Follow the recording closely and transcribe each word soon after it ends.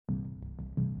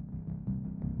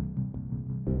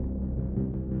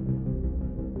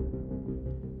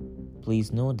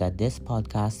Please note that this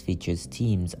podcast features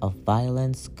themes of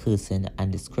violence, cursing,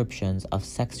 and descriptions of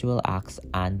sexual acts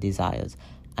and desires,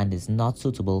 and is not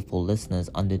suitable for listeners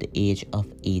under the age of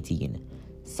 18.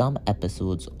 Some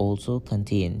episodes also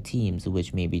contain themes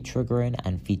which may be triggering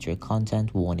and feature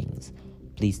content warnings.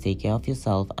 Please take care of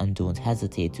yourself and don't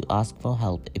hesitate to ask for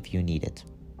help if you need it.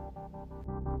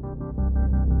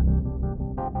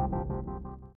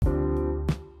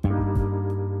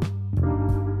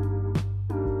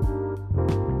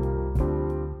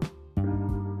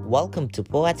 Welcome to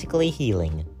Poetically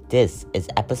Healing. This is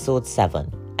episode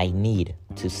 7, I Need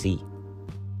to See.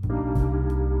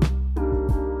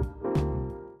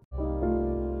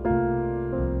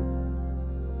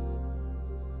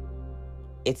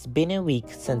 It's been a week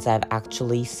since I've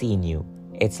actually seen you.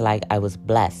 It's like I was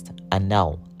blessed and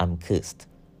now I'm cursed.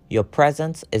 Your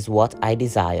presence is what I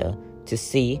desire to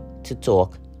see, to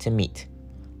talk, to meet.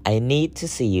 I need to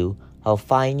see you, how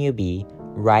fine you be,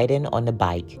 riding on a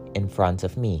bike in front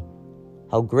of me.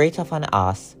 How great of an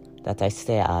ass that I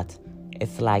stare at,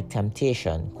 it's like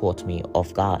temptation caught me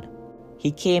off guard.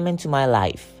 He came into my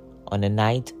life on the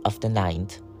night of the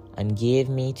 9th and gave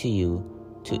me to you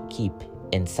to keep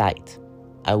in sight.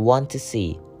 I want to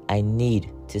see, I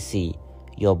need to see,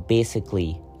 you're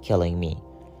basically killing me.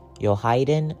 You're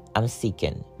hiding, I'm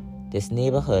seeking. This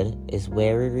neighborhood is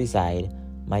where we reside.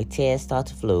 My tears start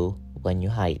to flow when you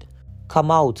hide.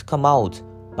 Come out,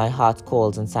 my heart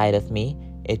calls inside of me.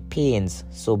 It pains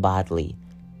so badly.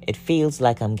 It feels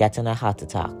like I'm getting a heart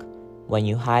attack when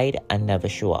you hide and never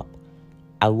show up.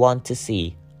 I want to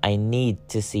see, I need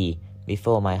to see,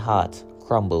 before my heart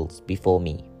crumbles before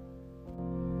me.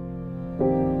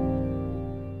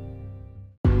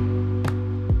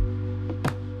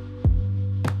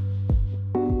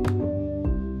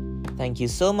 Thank you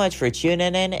so much for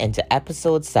tuning in into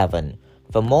episode 7.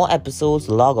 For more episodes,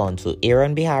 log on to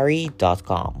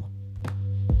aaronbihari.com.